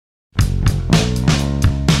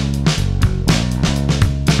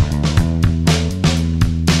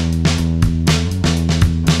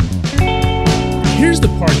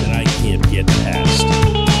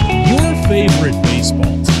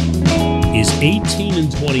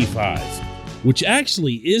18-25, which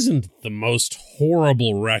actually isn't the most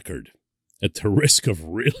horrible record, at the risk of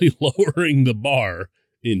really lowering the bar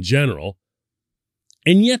in general.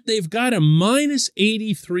 And yet they've got a minus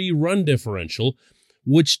 83 run differential,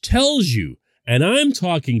 which tells you, and I'm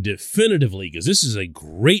talking definitively because this is a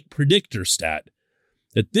great predictor stat,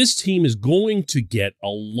 that this team is going to get a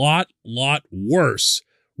lot worse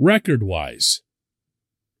record-wise.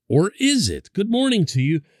 Or is it? Good morning to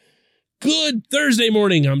you. Good Thursday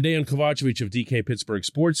morning. I'm Dan Kovacevic of DK Pittsburgh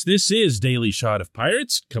Sports. This is Daily Shot of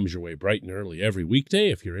Pirates. Comes your way bright and early every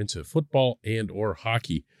weekday if you're into football and or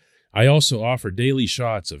hockey. I also offer daily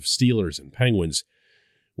shots of Steelers and Penguins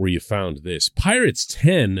where you found this. Pirates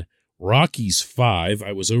 10, Rockies 5.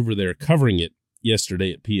 I was over there covering it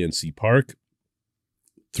yesterday at PNC Park.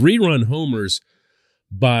 3-run homers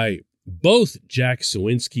by both Jack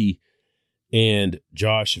Suwinski and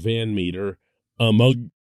Josh Van Meter,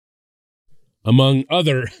 among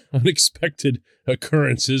other unexpected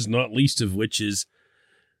occurrences, not least of which is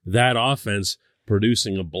that offense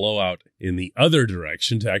producing a blowout in the other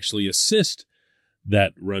direction to actually assist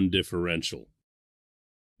that run differential.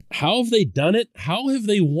 How have they done it? How have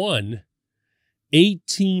they won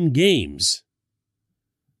 18 games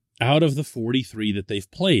out of the 43 that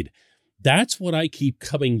they've played? That's what I keep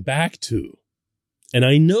coming back to. And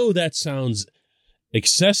I know that sounds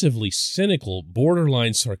excessively cynical,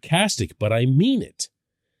 borderline sarcastic, but I mean it.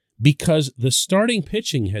 Because the starting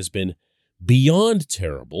pitching has been beyond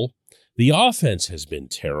terrible. The offense has been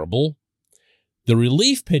terrible. The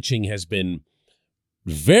relief pitching has been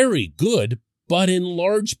very good, but in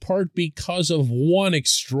large part because of one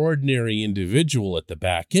extraordinary individual at the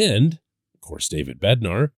back end, of course, David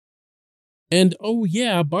Bednar. And, oh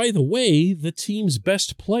yeah, by the way, the team's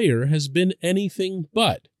best player has been anything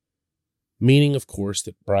but. Meaning, of course,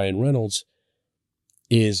 that Brian Reynolds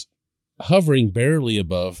is hovering barely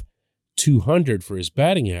above 200 for his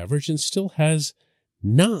batting average and still has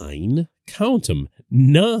 9, count them,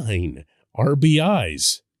 9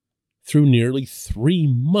 RBIs through nearly 3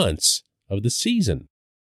 months of the season.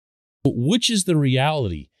 But which is the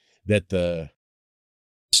reality? That the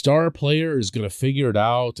star player is going to figure it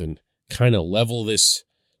out and kind of level this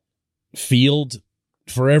field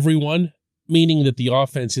for everyone, meaning that the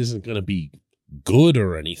offense isn't going to be good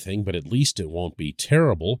or anything, but at least it won't be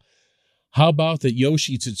terrible. How about that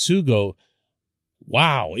Yoshi Tsutsugo,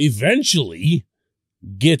 eventually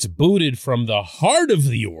gets booted from the heart of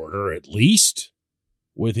the order, at least,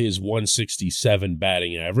 with his 167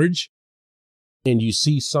 batting average, and you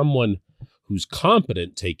see someone who's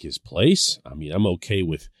competent take his place. I mean, I'm okay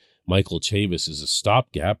with Michael Chavis as a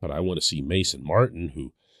stopgap, but I want to see Mason Martin,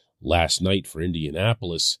 who last night for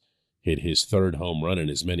Indianapolis hit his 3rd home run in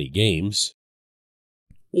as many games.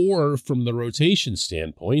 Or from the rotation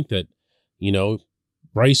standpoint that,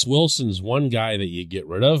 Bryce Wilson's one guy that you get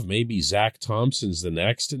rid of. Maybe Zach Thompson's the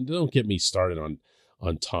next. And don't get me started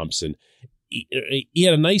on Thompson. He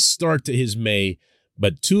had a nice start to his May,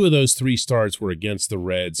 but 2 of those 3 starts were against the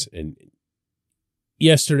Reds. And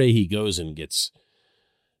yesterday he goes and gets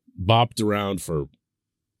bopped around for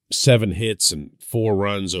 7 hits and 4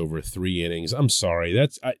 runs over 3 innings. I'm sorry.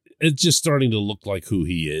 It's just starting to look like who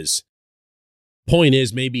he is. Point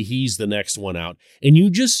is, maybe he's the next one out. And you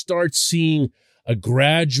just start seeing a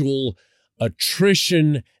gradual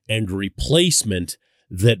attrition and replacement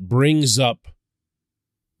that brings up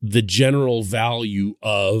the general value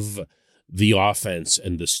of the offense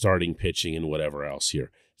and the starting pitching and whatever else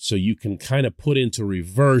here. So you can kind of put into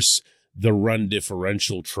reverse the run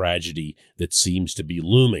differential tragedy that seems to be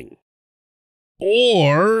looming.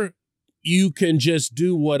 Or you can just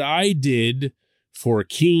do what I did for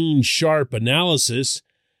keen, sharp analysis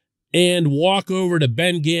and walk over to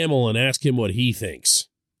Ben Gamel and ask him what he thinks.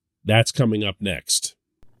 That's coming up next.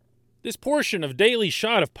 This portion of Daily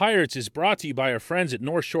Shot of Pirates is brought to you by our friends at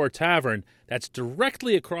North Shore Tavern. That's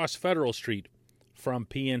directly across Federal Street from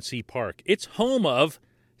PNC Park. It's home of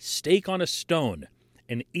Steak on a Stone,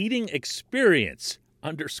 an eating experience,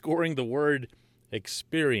 underscoring the word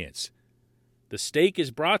experience. The steak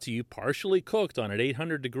is brought to you partially cooked on an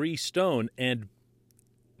 800-degree stone, and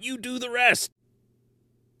you do the rest.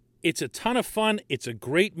 It's a ton of fun, it's a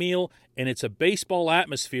great meal, and it's a baseball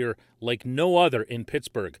atmosphere like no other in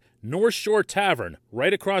Pittsburgh. North Shore Tavern,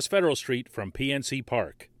 right across Federal Street from PNC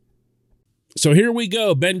Park. So here we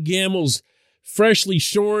go. Ben Gamel's freshly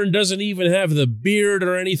shorn, doesn't even have the beard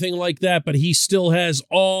or anything like that, but he still has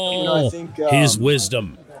all his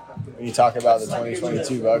wisdom. When you talk about the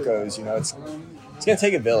 2022 Buccos, it's going to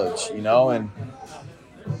take a village, and,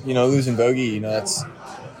 losing Bogey, that's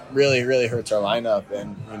really, really hurts our lineup.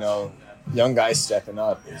 And, young guys stepping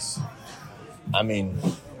up is I mean,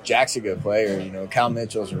 Jack's a good player. You know, Cal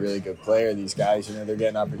Mitchell's a really good player. These guys, you know, they're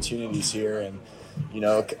getting opportunities here. And, you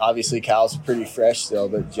know, obviously Cal's pretty fresh still,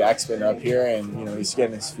 but Jack's been up here and, you know, he's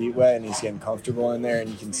getting his feet wet and he's getting comfortable in there, and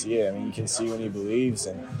you can see it. I mean, you can see when he believes.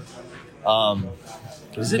 And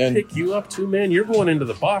does it pick you up too, man? You're going into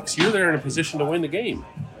the box. You're there in a position to win the game.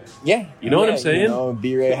 Yeah. You know what I'm saying? You know,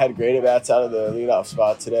 B-Ray had great at-bats out of the leadoff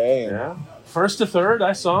spot today. And, yeah. First to third,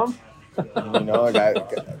 I saw him. And, you know,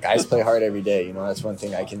 guys play hard every day. You know, that's one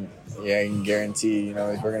thing I can guarantee. You know,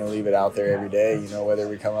 we're going to leave it out there every day. You know, whether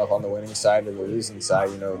we come up on the winning side or the losing side,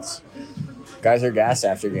 you know, guys are gassed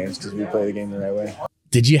after games because we play the game the right way.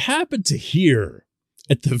 Did you happen to hear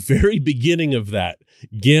at the very beginning of that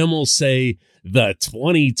Gamble say the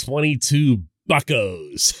 2022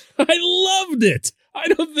 Buccos? I loved it. I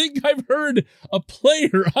don't think I've heard a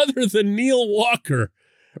player other than Neil Walker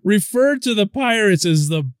refer to the Pirates as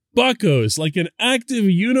the Buccos, like an active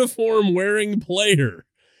uniform wearing player,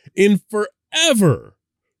 in forever.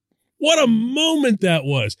 What a moment that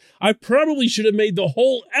was. I probably should have made the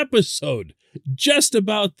whole episode just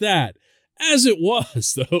about that. As it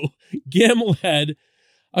was, though, Gamble had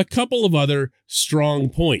a couple of other strong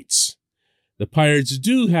points. The Pirates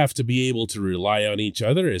do have to be able to rely on each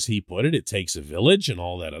other, as he put it. It takes a village and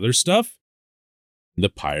all that other stuff. The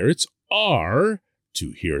Pirates are,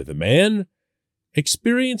 to hear the man,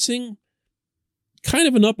 experiencing kind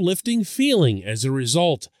of an uplifting feeling as a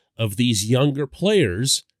result of these younger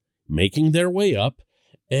players making their way up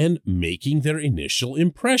and making their initial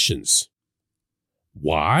impressions.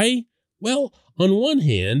 Why? Well, on one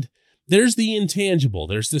hand, there's the intangible.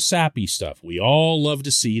 There's the sappy stuff. We all love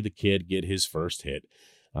to see the kid get his first hit.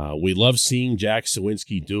 We love seeing Jack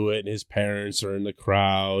Suwinski do it, and his parents are in the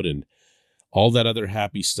crowd and all that other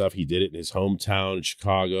happy stuff. He did it in his hometown in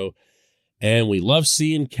Chicago. And we love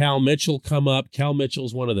seeing Cal Mitchell come up. Cal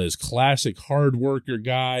Mitchell's one of those classic hard worker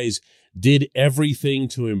guys, did everything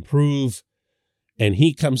to improve. And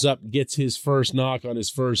he comes up, gets his first knock on his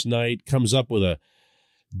first night, comes up with a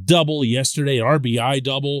double yesterday, RBI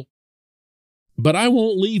double. But I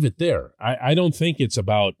won't leave it there. I don't think it's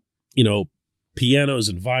about, you know, pianos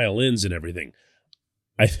and violins and everything.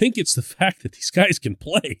 I think it's the fact that these guys can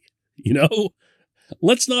play, you know?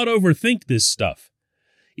 Let's not overthink this stuff.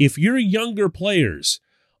 If your younger players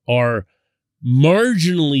are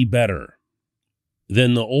marginally better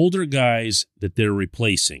than the older guys that they're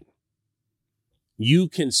replacing, you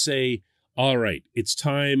can say, all right, it's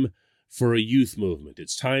time for a youth movement.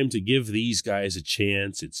 It's time to give these guys a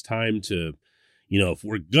chance. It's time to, you know, if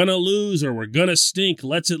we're going to lose or we're going to stink,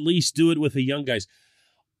 let's at least do it with the young guys.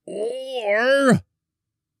 Or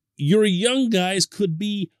your young guys could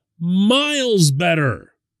be miles better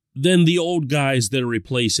than the old guys they're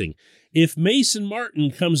replacing. If Mason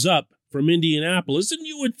Martin comes up from Indianapolis, and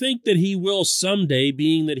you would think that he will someday,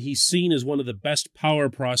 being that he's seen as one of the best power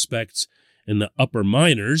prospects in the upper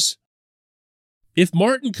minors, if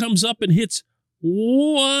Martin comes up and hits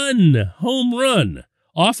one home run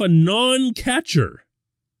off a non-catcher,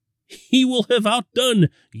 he will have outdone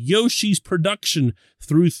Yoshi's production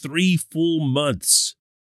through 3 full months.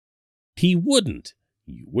 He wouldn't.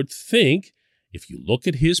 You would think, if you look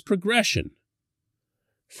at his progression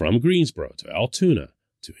from Greensboro to Altoona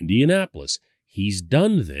to Indianapolis, he's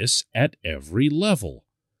done this at every level.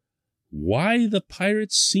 Why the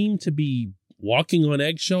Pirates seem to be walking on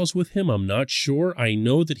eggshells with him, I'm not sure. I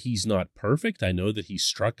know that he's not perfect. I know that he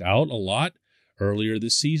struck out a lot earlier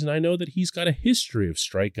this season. I know that he's got a history of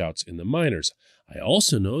strikeouts in the minors. I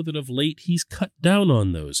also know that of late he's cut down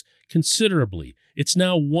on those considerably. It's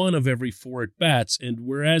now 1 of every 4 at-bats, and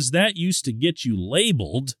whereas that used to get you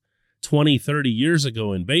labeled 20, 30 years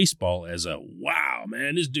ago in baseball as a, wow,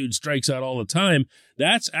 man, this dude strikes out all the time,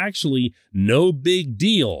 that's actually no big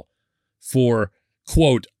deal for,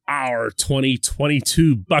 quote, our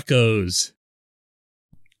 2022 Buccos.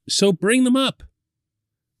 So bring them up.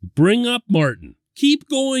 Bring up Martin. Keep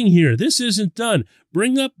going here. This isn't done.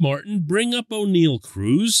 Bring up Martin. Bring up O'Neal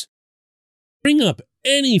Cruz. Bring up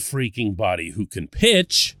any freaking body who can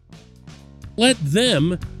pitch. Let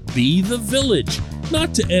them be the village.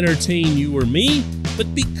 Not to entertain you or me,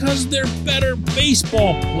 but because they're better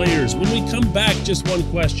baseball players. When we come back, just one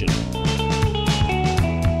question.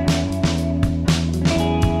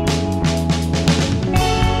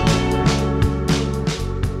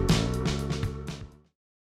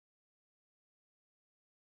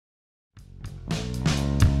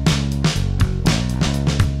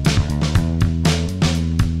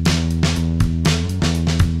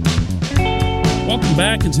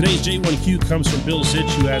 Back, and today's J1Q comes from Bill Zitch,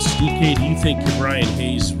 who asks, DK, do you think Brian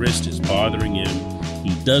Hayes' wrist is bothering him?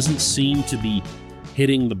 He doesn't seem to be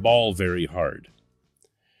hitting the ball very hard?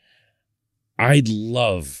 I'd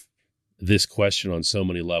love this question on so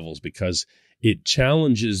many levels because it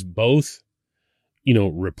challenges both,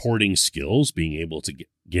 reporting skills, being able to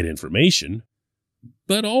get information,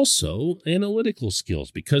 but also analytical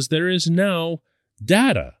skills, because there is now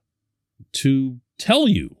data to tell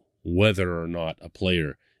you whether or not a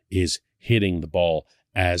player is hitting the ball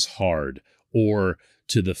as hard or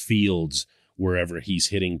to the fields wherever he's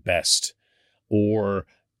hitting best, or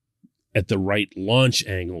at the right launch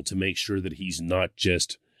angle to make sure that he's not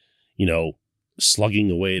just, slugging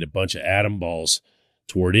away at a bunch of atom balls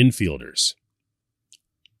toward infielders.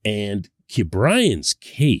 And Ke'Brien's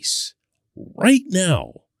case right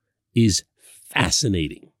now is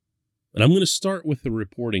fascinating. And I'm going to start with the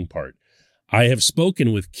reporting part. I have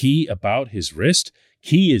spoken with Key about his wrist.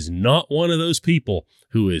 Key is not one of those people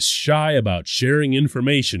who is shy about sharing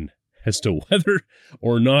information as to whether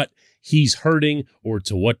or not he's hurting or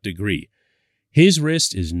to what degree. His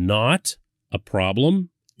wrist is not a problem.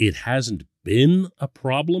 It hasn't been a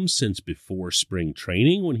problem since before spring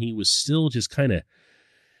training, when he was still just kind of,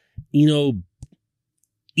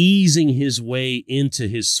 easing his way into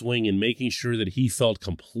his swing and making sure that he felt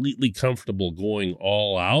completely comfortable going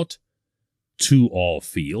all out to all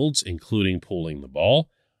fields, including pulling the ball.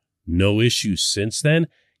 No issues since then.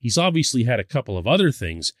 He's obviously had a couple of other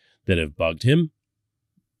things that have bugged him,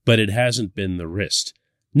 but it hasn't been the wrist.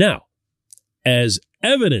 Now, as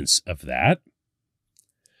evidence of that,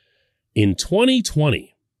 in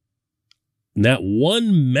 2020, in that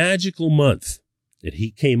one magical month that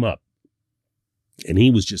he came up, and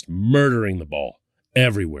he was just murdering the ball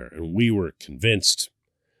everywhere, and we were convinced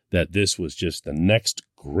that this was just the next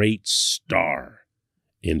great star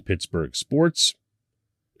in Pittsburgh sports.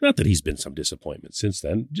 Not that he's been some disappointment since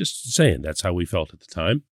then, just saying that's how we felt at the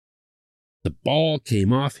time. The ball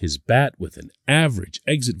came off his bat with an average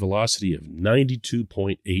exit velocity of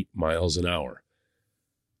 92.8 miles an hour.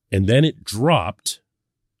 And then it dropped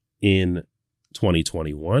in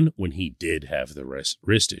 2021, when he did have the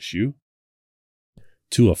wrist issue,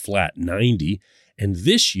 to a flat 90. And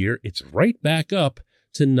this year, it's right back up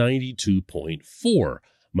to 92.4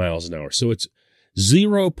 miles an hour. So it's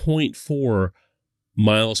 0.4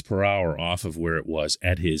 miles per hour off of where it was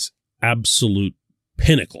at his absolute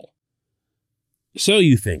pinnacle. So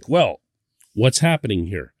you think, well, what's happening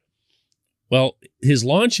here? Well, his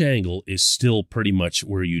launch angle is still pretty much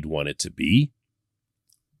where you'd want it to be,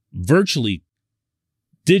 virtually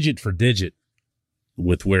digit for digit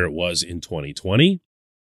with where it was in 2020.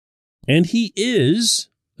 And he is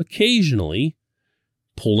occasionally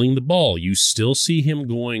pulling the ball. You still see him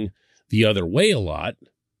going the other way a lot.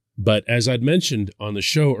 But as I'd mentioned on the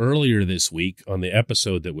show earlier this week, on the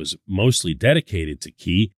episode that was mostly dedicated to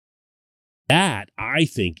Key, that, I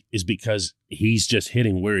think, is because he's just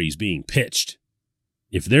hitting where he's being pitched.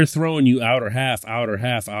 If they're throwing you outer half,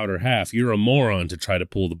 you're a moron to try to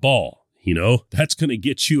pull the ball. That's going to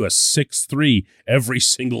get you a 6-3 every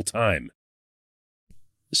single time.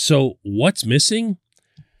 So what's missing?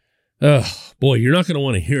 Oh, boy, you're not going to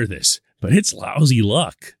want to hear this, but it's lousy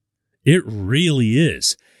luck. It really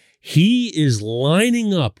is. He is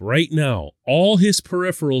lining up right now all his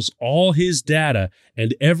peripherals, all his data,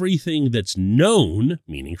 and everything that's known,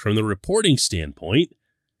 meaning from the reporting standpoint.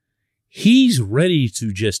 He's ready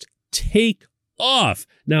to just take off.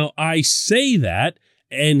 Now, I say that,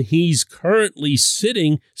 and he's currently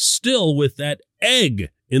sitting still with that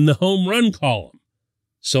egg in the home run column.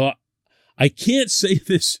 So I can't say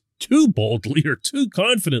this too boldly or too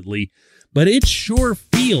confidently, but it sure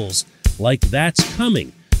feels like that's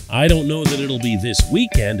coming. I don't know that it'll be this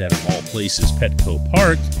weekend at, of all places, Petco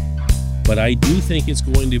Park, but I do think it's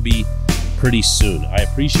going to be pretty soon. I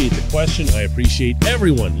appreciate the question. I appreciate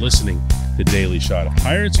everyone listening to Daily Shot of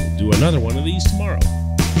Pirates. We'll do another one of these tomorrow.